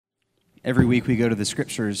Every week we go to the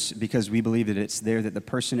scriptures because we believe that it's there that the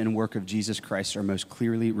person and work of Jesus Christ are most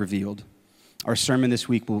clearly revealed. Our sermon this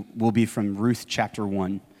week will be from Ruth chapter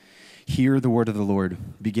 1. Hear the word of the Lord,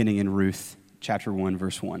 beginning in Ruth chapter 1,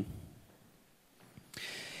 verse 1.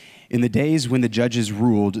 In the days when the judges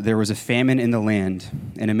ruled, there was a famine in the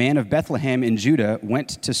land, and a man of Bethlehem in Judah went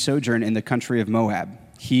to sojourn in the country of Moab,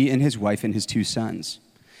 he and his wife and his 2 sons.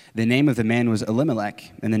 The name of the man was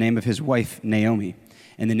Elimelech, and the name of his wife Naomi.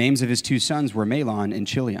 And the names of his 2 sons were Mahlon and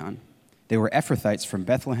Chilion. They were Ephrathites from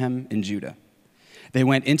Bethlehem in Judah. They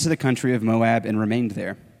went into the country of Moab and remained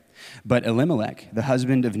there. But Elimelech, the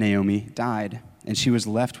husband of Naomi, died, and she was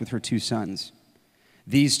left with her 2 sons.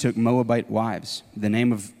 These took Moabite wives. The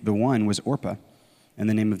name of the one was Orpah, and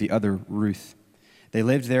the name of the other Ruth. They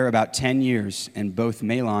lived there about 10 years, and both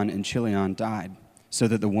Mahlon and Chilion died, so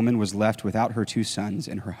that the woman was left without her 2 sons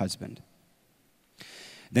and her husband.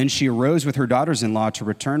 Then she arose with her daughters-in-law to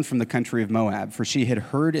return from the country of Moab, for she had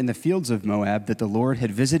heard in the fields of Moab that the Lord had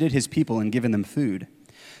visited his people and given them food.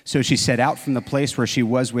 So she set out from the place where she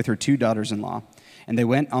was with her 2 daughters-in-law, and they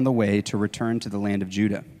went on the way to return to the land of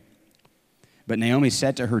Judah. But Naomi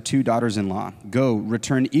said to her 2 daughters-in-law, "Go,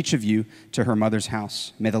 return each of you to her mother's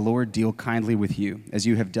house. May the Lord deal kindly with you, as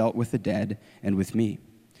you have dealt with the dead and with me.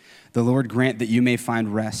 The Lord grant that you may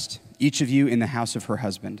find rest, each of you in the house of her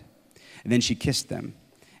husband." And then she kissed them.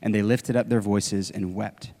 And they lifted up their voices and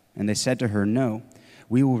wept. And they said to her, "No,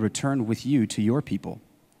 we will return with you to your people."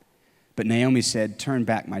 But Naomi said, "Turn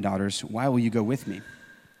back, my daughters. Why will you go with me?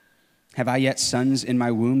 Have I yet sons in my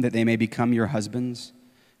womb that they may become your husbands?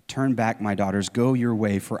 Turn back, my daughters. Go your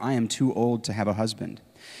way, for I am too old to have a husband.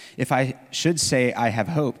 If I should say I have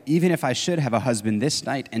hope, even if I should have a husband this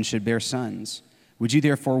night and should bear sons, would you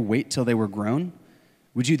therefore wait till they were grown?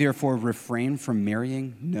 Would you therefore refrain from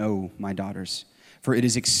marrying? No, my daughters. For it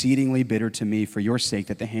is exceedingly bitter to me for your sake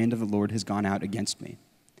that the hand of the Lord has gone out against me."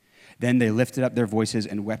 Then they lifted up their voices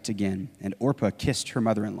and wept again, and Orpah kissed her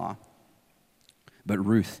mother-in-law. But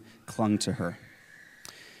Ruth clung to her.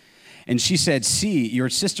 And she said, "See, your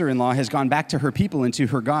sister-in-law has gone back to her people and to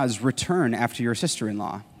her gods. Return after your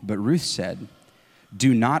sister-in-law." But Ruth said,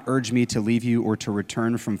 "Do not urge me to leave you or to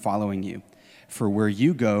return from following you. For where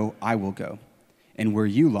you go, I will go, and where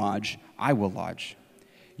you lodge, I will lodge.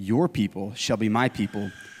 Your people shall be my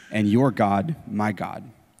people, and your God my God.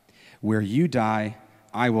 Where you die,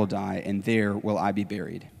 I will die, and there will I be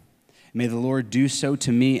buried. May the Lord do so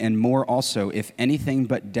to me and more also, if anything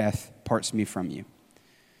but death parts me from you."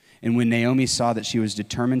 And when Naomi saw that she was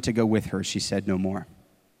determined to go with her, she said no more.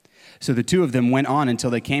 So the 2 of them went on until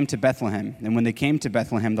they came to Bethlehem. And when they came to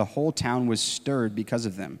Bethlehem, the whole town was stirred because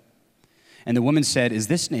of them. And the woman said, "Is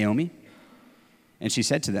this Naomi?" And she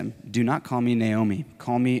said to them, "Do not call me Naomi,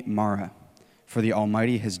 call me Mara, for the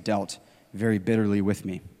Almighty has dealt very bitterly with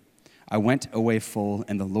me. I went away full,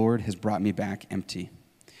 and the Lord has brought me back empty.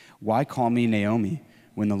 Why call me Naomi,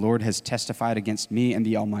 when the Lord has testified against me, and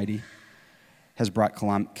the Almighty has brought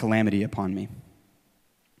calamity upon me?"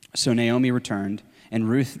 So Naomi returned, and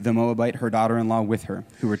Ruth the Moabite, her daughter-in-law, with her,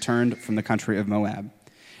 who returned from the country of Moab.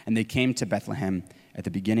 And they came to Bethlehem at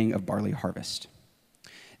the beginning of barley harvest.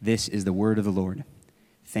 This is the word of the Lord.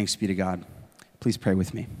 Thanks be to God. Please pray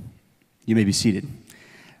with me. You may be seated.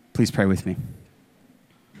 Please pray with me.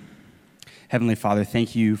 Heavenly Father,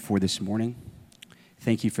 thank you for this morning.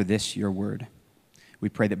 Thank you for this, your word. We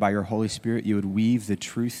pray that by your Holy Spirit, you would weave the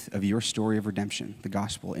truth of your story of redemption, the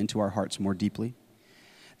gospel, into our hearts more deeply.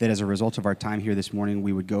 That as a result of our time here this morning,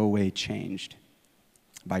 we would go away changed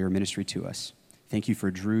by your ministry to us. Thank you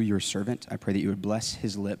for Drew, your servant. I pray that you would bless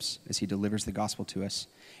his lips as he delivers the gospel to us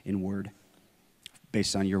in word,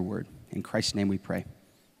 based on your word. In Christ's name we pray.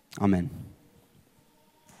 Amen.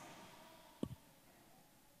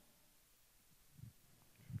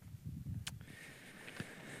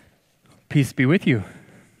 Peace be with you.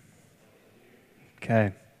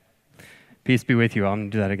 Okay. Peace be with you. I'm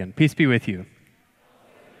going to do that again. Peace be with you.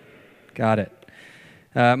 Got it.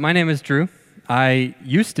 My name is Drew. I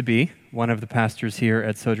used to be one of the pastors here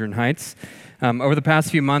at Sojourn Heights. Over the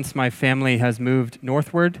past few months, my family has moved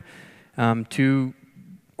northward to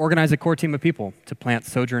organize a core team of people to plant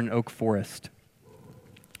Sojourn Oak Forest.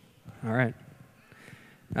 All right.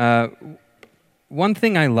 One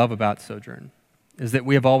thing I love about Sojourn is that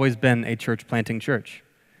we have always been a church-planting church.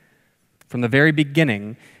 From the very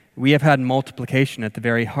beginning, we have had multiplication at the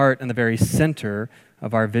very heart and the very center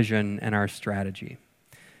of our vision and our strategy.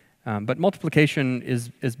 But multiplication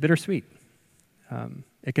is bittersweet.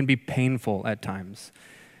 It can be painful at times.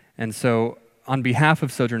 And so on behalf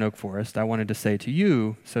of Sojourn Oak Forest, I wanted to say to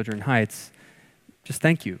you, Sojourn Heights, just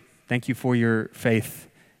thank you. Thank you for your faith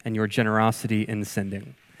and your generosity in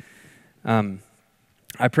sending.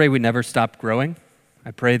 I pray we never stop growing.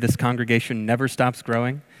 I pray this congregation never stops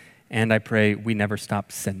growing. And I pray we never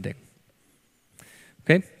stop sending.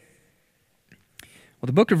 Okay? Well,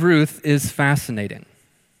 the book of Ruth is fascinating.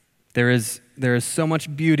 There is so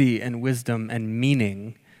much beauty and wisdom and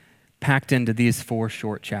meaning packed into these 4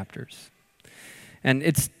 short chapters. And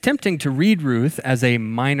it's tempting to read Ruth as a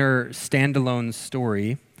minor standalone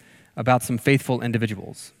story about some faithful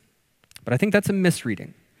individuals. But I think that's a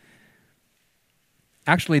misreading.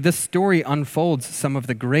 Actually, this story unfolds some of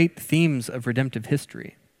the great themes of redemptive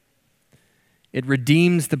history. It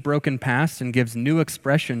redeems the broken past and gives new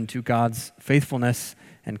expression to God's faithfulness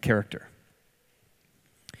and character.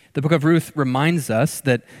 The book of Ruth reminds us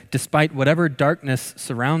that despite whatever darkness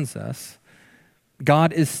surrounds us,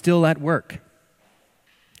 God is still at work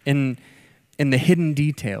in the hidden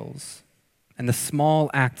details and the small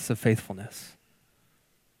acts of faithfulness.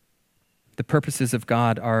 The purposes of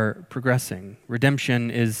God are progressing. Redemption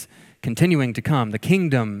is continuing to come. The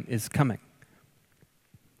kingdom is coming.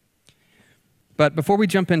 But before we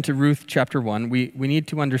jump into Ruth chapter 1, we need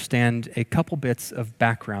to understand a couple bits of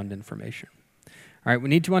background information. All right, we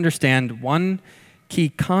need to understand one key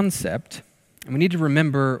concept, and we need to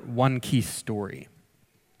remember one key story.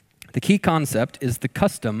 The key concept is the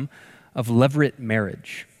custom of levirate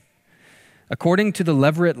marriage. According to the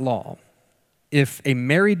levirate law, if a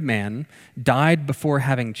married man died before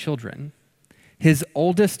having children, his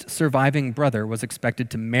oldest surviving brother was expected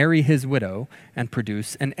to marry his widow and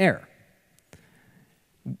produce an heir.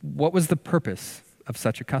 What was the purpose of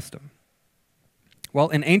such a custom? Well,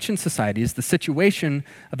 in ancient societies, the situation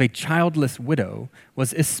of a childless widow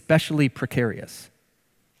was especially precarious.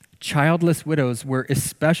 Childless widows were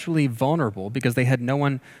especially vulnerable because they had no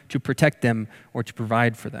one to protect them or to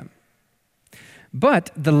provide for them.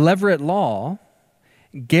 But the levirate law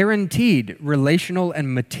guaranteed relational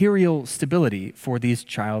and material stability for these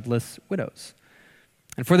childless widows.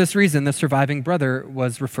 And for this reason, the surviving brother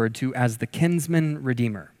was referred to as the kinsman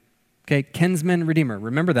redeemer. Okay, kinsman redeemer.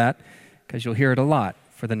 Remember that because you'll hear it a lot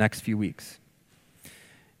for the next few weeks.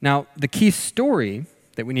 Now, the key story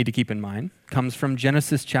that we need to keep in mind comes from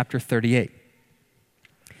Genesis chapter 38.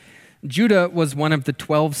 Judah was one of the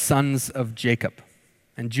 12 sons of Jacob,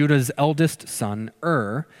 and Judah's eldest son,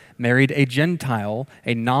 married a Gentile,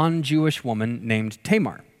 a non-Jewish woman named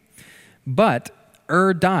Tamar. But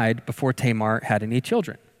died before Tamar had any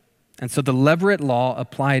children, and so the levirate law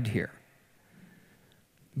applied here.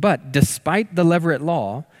 But despite the levirate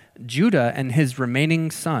law, Judah and his remaining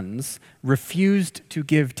sons refused to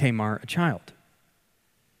give Tamar a child.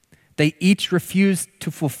 They each refused to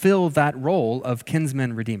fulfill that role of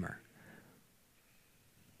kinsman redeemer.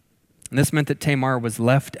 And this meant that Tamar was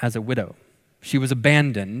left as a widow. She was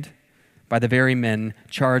abandoned by the very men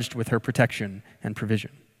charged with her protection and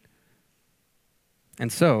provision.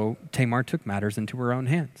 And so Tamar took matters into her own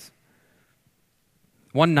hands.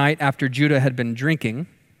 One night after Judah had been drinking,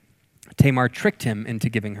 Tamar tricked him into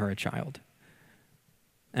giving her a child.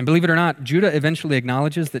 And believe it or not, Judah eventually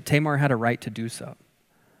acknowledges that Tamar had a right to do so.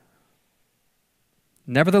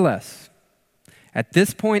 Nevertheless, at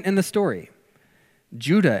this point in the story,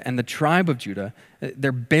 Judah and the tribe of Judah,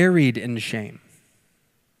 they're buried in shame.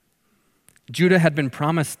 Judah had been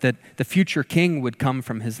promised that the future king would come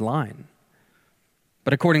from his line.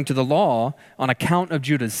 But according to the law, on account of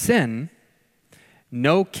Judah's sin,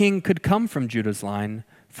 no king could come from Judah's line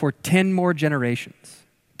for 10 more generations.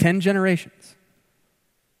 10 generations.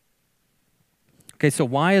 Okay, so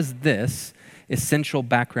why is this essential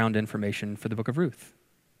background information for the book of Ruth?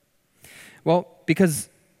 Well, because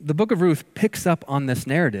the book of Ruth picks up on this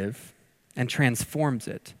narrative and transforms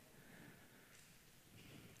it.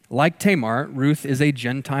 Like Tamar, Ruth is a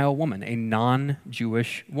Gentile woman, a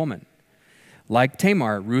non-Jewish woman. Like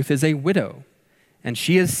Tamar, Ruth is a widow, and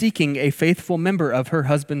she is seeking a faithful member of her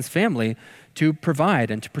husband's family to provide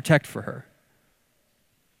and to protect for her.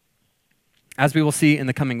 As we will see in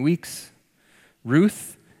the coming weeks,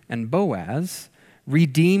 Ruth and Boaz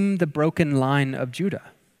redeem the broken line of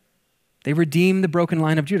Judah. They redeem the broken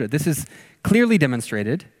line of Judah. This is clearly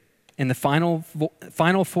demonstrated in the final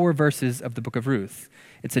 4 verses of the book of Ruth.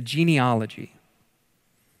 It's a genealogy.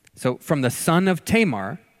 So from the son of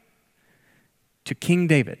Tamar to King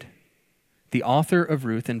David, the author of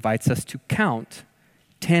Ruth invites us to count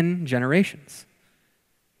 10 generations.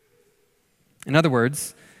 In other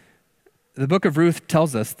words, the book of Ruth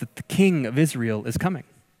tells us that the king of Israel is coming,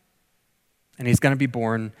 and he's going to be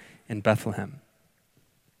born in Bethlehem.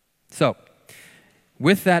 So,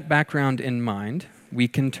 with that background in mind, we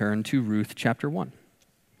can turn to Ruth chapter 1.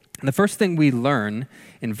 And the first thing we learn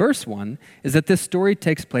in verse 1 is that this story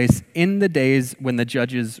takes place in the days when the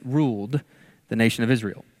judges ruled the nation of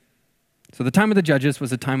Israel. So the time of the judges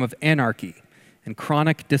was a time of anarchy and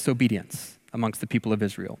chronic disobedience amongst the people of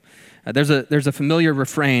Israel. There's a familiar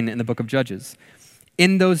refrain in the book of Judges.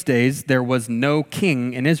 In those days, there was no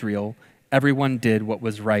king in Israel. Everyone did what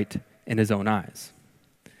was right in his own eyes.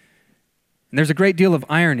 And there's a great deal of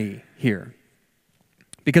irony here,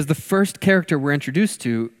 because the first character we're introduced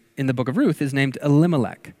to in the book of Ruth is named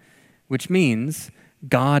Elimelech, which means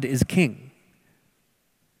God is king.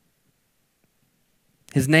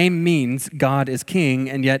 His name means God is king,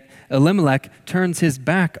 and yet Elimelech turns his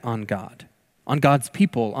back on God, on God's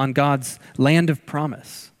people, on God's land of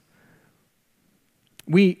promise.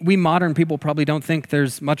 We modern people probably don't think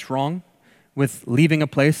there's much wrong with leaving a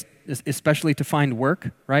place, especially to find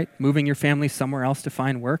work, right? Moving your family somewhere else to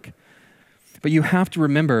find work. But you have to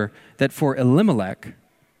remember that for Elimelech,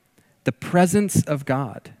 the presence of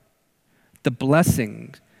God, the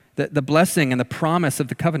blessing and the promise of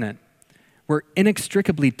the covenant were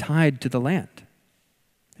inextricably tied to the land.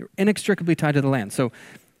 They were inextricably tied to the land. So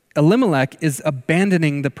Elimelech is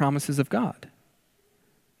abandoning the promises of God.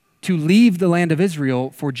 To leave the land of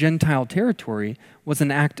Israel for Gentile territory was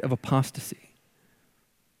an act of apostasy.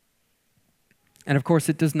 And of course,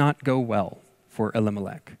 it does not go well for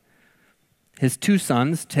Elimelech. His 2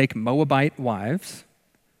 sons take Moabite wives,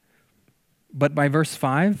 but by verse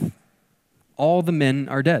 5, all the men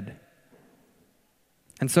are dead.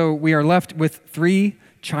 And so we are left with 3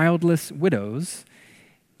 childless widows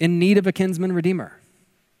in need of a kinsman redeemer.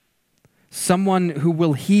 Someone who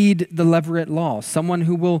will heed the Levirate law, someone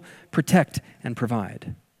who will protect and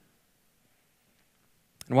provide.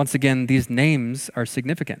 And once again, these names are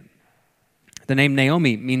significant. The name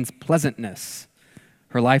Naomi means pleasantness.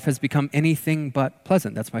 Her life has become anything but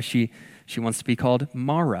pleasant. That's why she wants to be called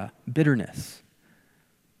Mara, bitterness.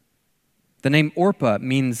 The name Orpah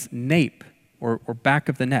means nape, or back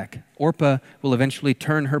of the neck. Orpah will eventually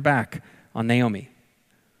turn her back on Naomi.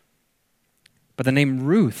 But the name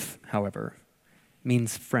Ruth, however,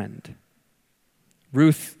 means friend.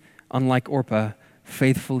 Ruth, unlike Orpah,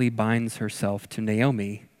 faithfully binds herself to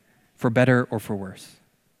Naomi for better or for worse.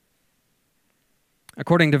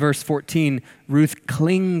 According to verse 14, Ruth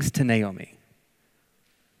clings to Naomi.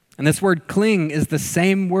 And this word cling is the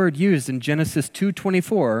same word used in Genesis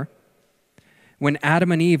 2:24 when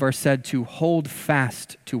Adam and Eve are said to hold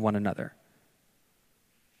fast to one another.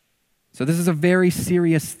 So this is a very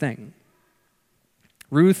serious thing.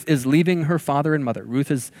 Ruth is leaving her father and mother. Ruth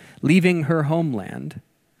is leaving her homeland,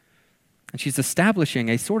 and she's establishing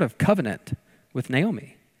a sort of covenant with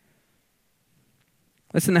Naomi.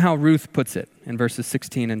 Listen to how Ruth puts it in verses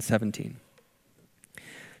 16 and 17.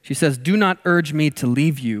 She says, "Do not urge me to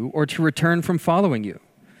leave you or to return from following you.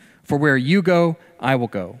 For where you go, I will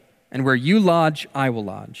go, and where you lodge, I will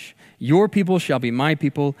lodge. Your people shall be my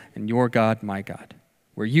people, and your God my God.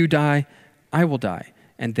 Where you die, I will die,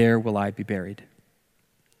 and there will I be buried.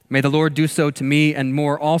 May the Lord do so to me and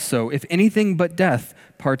more also, if anything but death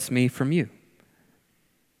parts me from you."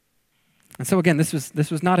 And so again, this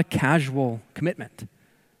was not a casual commitment.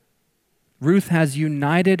 Ruth has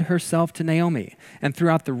united herself to Naomi, and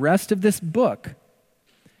throughout the rest of this book,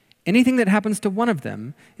 anything that happens to one of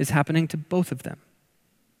them is happening to both of them.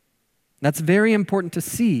 That's very important to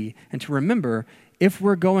see and to remember if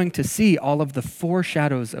we're going to see all of the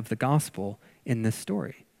foreshadows of the gospel in this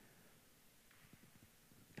story.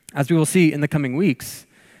 As we will see in the coming weeks,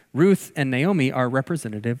 Ruth and Naomi are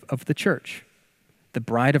representative of the church, the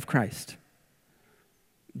bride of Christ.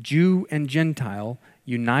 Jew and Gentile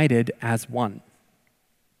united as one.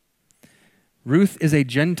 Ruth is a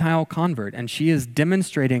Gentile convert, and she is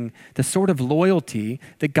demonstrating the sort of loyalty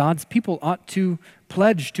that God's people ought to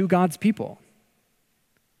pledge to God's people.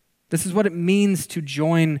 This is what it means to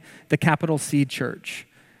join the capital C church.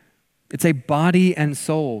 It's a body and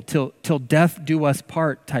soul, till death do us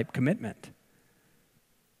part type commitment.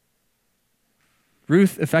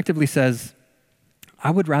 Ruth effectively says,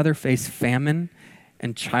 I would rather face famine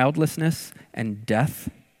and childlessness and death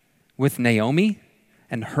with Naomi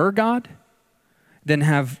and her God than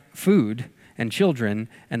have food and children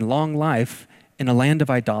and long life in a land of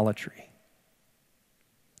idolatry.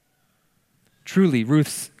 Truly,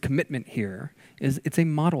 Ruth's commitment here it's a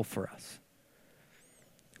model for us.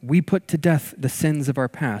 We put to death the sins of our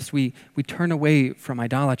past. We turn away from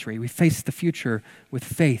idolatry. We face the future with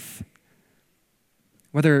faith.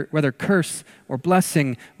 Whether curse or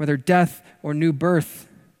blessing, whether death or new birth,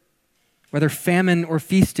 whether famine or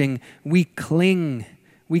feasting, we cling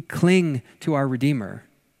to our Redeemer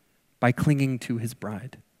by clinging to his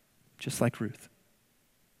bride, just like Ruth.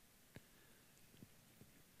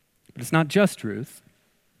 But it's not just Ruth.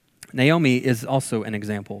 Naomi is also an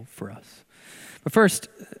example for us. But first,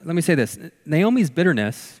 let me say this. Naomi's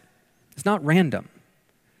bitterness is not random.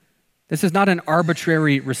 This is not an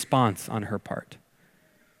arbitrary response on her part.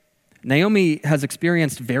 Naomi has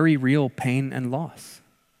experienced very real pain and loss.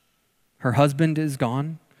 Her husband is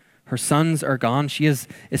gone. Her sons are gone. She is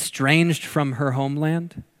estranged from her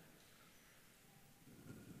homeland.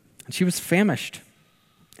 And she was famished.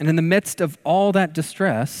 And in the midst of all that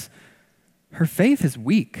distress, her faith is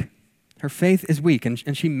weak. Her faith is weak,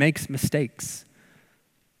 and she makes mistakes.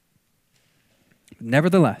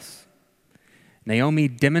 Nevertheless, Naomi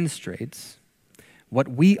demonstrates what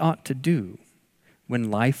we ought to do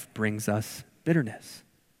when life brings us bitterness.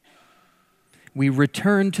 We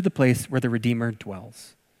return to the place where the Redeemer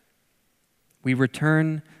dwells. We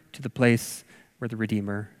return to the place where the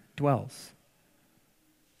Redeemer dwells.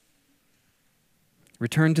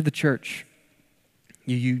 Return to the church.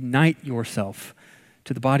 You unite yourself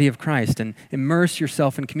to the body of Christ and immerse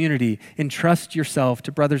yourself in community. Entrust yourself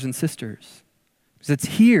to brothers and sisters. Because it's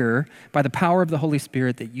here, by the power of the Holy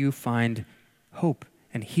Spirit, that you find hope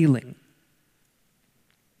and healing.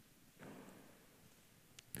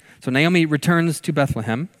 So Naomi returns to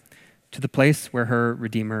Bethlehem, to the place where her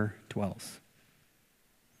Redeemer dwells.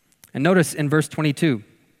 And notice in verse 22,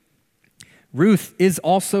 Ruth is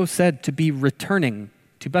also said to be returning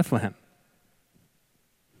to Bethlehem.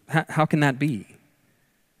 How can that be?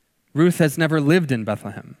 Ruth has never lived in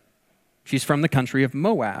Bethlehem. She's from the country of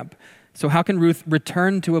Moab. So how can Ruth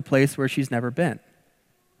return to a place where she's never been?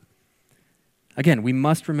 Again, we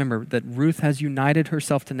must remember that Ruth has united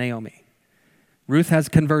herself to Naomi. Ruth has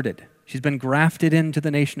converted. She's been grafted into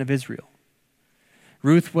the nation of Israel.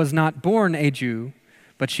 Ruth was not born a Jew,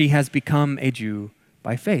 but she has become a Jew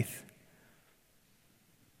by faith.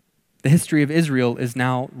 The history of Israel is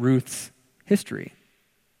now Ruth's history.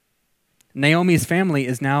 Naomi's family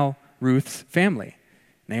is now Ruth's family.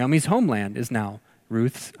 Naomi's homeland is now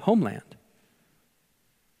Ruth's homeland.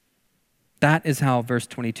 That is how verse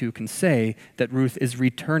 22 can say that Ruth is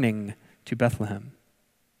returning to Bethlehem.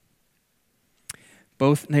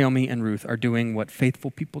 Both Naomi and Ruth are doing what faithful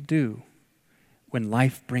people do when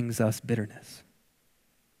life brings us bitterness.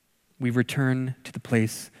 We return to the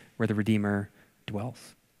place where the Redeemer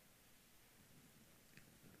dwells.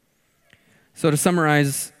 So to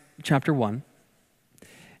summarize chapter 1,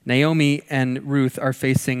 Naomi and Ruth are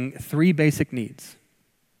facing three basic needs.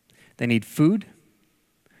 They need food,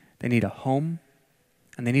 they need a home,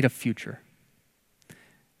 and they need a future.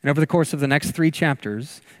 And over the course of the next 3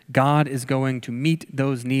 chapters, God is going to meet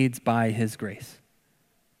those needs by his grace.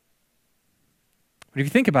 But if you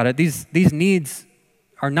think about it, these needs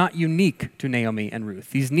are not unique to Naomi and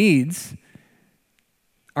Ruth. These needs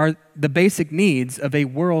are the basic needs of a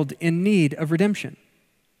world in need of redemption.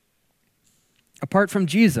 Apart from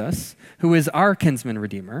Jesus, who is our kinsman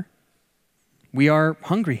redeemer, we are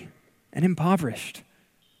hungry and impoverished.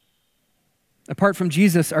 Apart from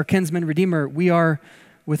Jesus, our kinsman redeemer, we are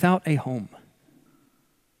without a home.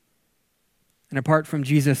 And apart from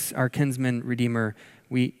Jesus, our kinsman redeemer,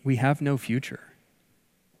 we have no future.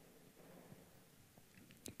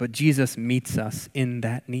 But Jesus meets us in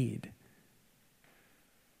that need.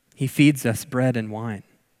 He feeds us bread and wine.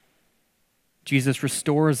 Jesus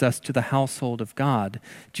restores us to the household of God.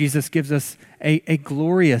 Jesus gives us a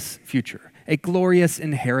glorious future, a glorious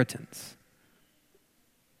inheritance.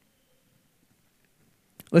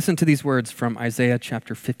 Listen to these words from Isaiah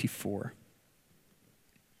chapter 54.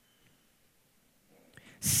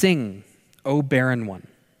 Sing, O barren one,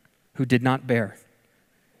 who did not bear.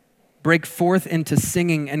 Break forth into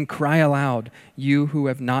singing and cry aloud, you who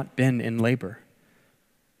have not been in labor.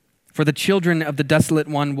 For the children of the desolate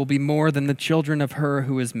one will be more than the children of her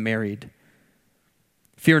who is married.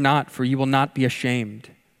 Fear not, for you will not be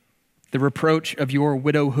ashamed. The reproach of your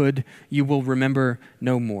widowhood you will remember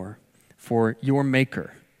no more, for your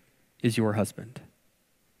Maker is your husband.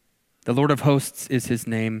 The Lord of hosts is his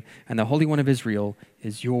name, and the Holy One of Israel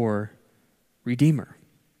is your Redeemer.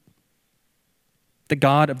 The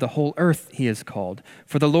God of the whole earth he is called.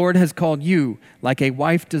 For the Lord has called you like a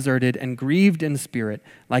wife deserted and grieved in spirit,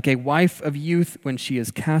 like a wife of youth when she is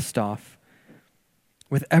cast off.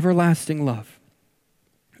 With everlasting love,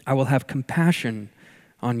 I will have compassion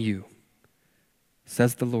on you,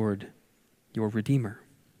 says the Lord, your Redeemer.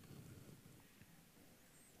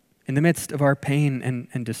 In the midst of our pain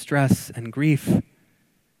and distress and grief, in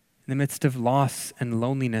the midst of loss and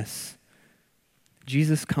loneliness,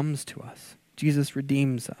 Jesus comes to us. Jesus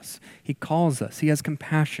redeems us. He calls us. He has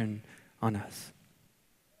compassion on us.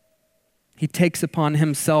 He takes upon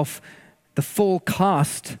himself the full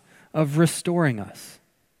cost of restoring us.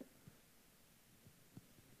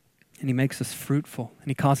 and he makes us fruitful, and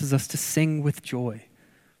he causes us to sing with joy.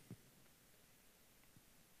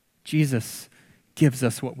 Jesus gives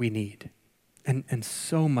us what we need, and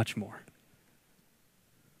so much more.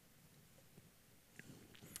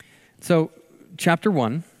 So, chapter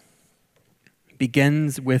 1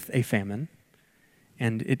 begins with a famine,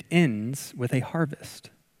 and it ends with a harvest.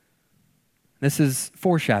 This is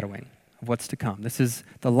foreshadowing of what's to come. This is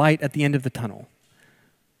the light at the end of the tunnel.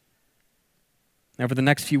 Over the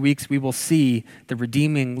next few weeks, we will see the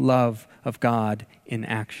redeeming love of God in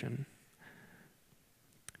action.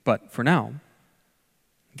 But for now,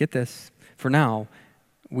 get this, for now,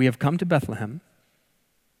 we have come to Bethlehem,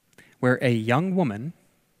 where a young woman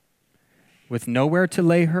with nowhere to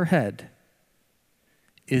lay her head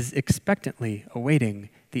is expectantly awaiting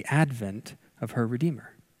the advent of her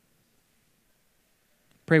Redeemer.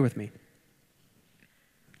 Pray with me.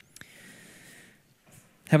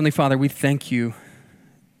 Heavenly Father, we thank you.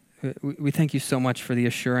 We thank you so much for the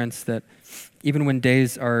assurance that even when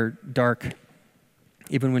days are dark,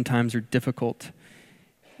 even when times are difficult,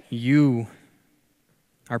 you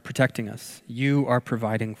are protecting us. You are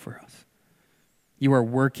providing for us. You are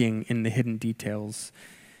working in the hidden details,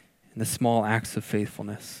 in the small acts of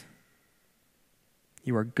faithfulness.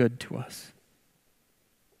 You are good to us.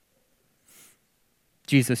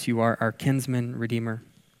 Jesus, you are our kinsman redeemer.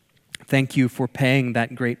 Thank you for paying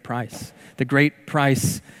that great price, the great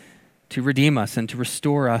price to redeem us and to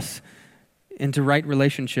restore us into right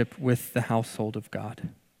relationship with the household of God.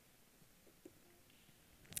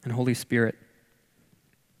 And Holy Spirit,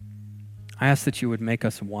 I ask that you would make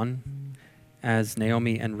us one as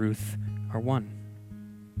Naomi and Ruth are one.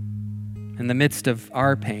 In the midst of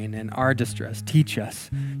our pain and our distress, teach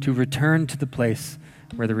us to return to the place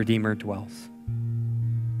where the Redeemer dwells.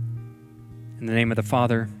 In the name of the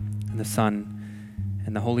Father, and the Son,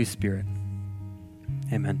 and the Holy Spirit,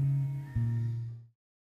 amen.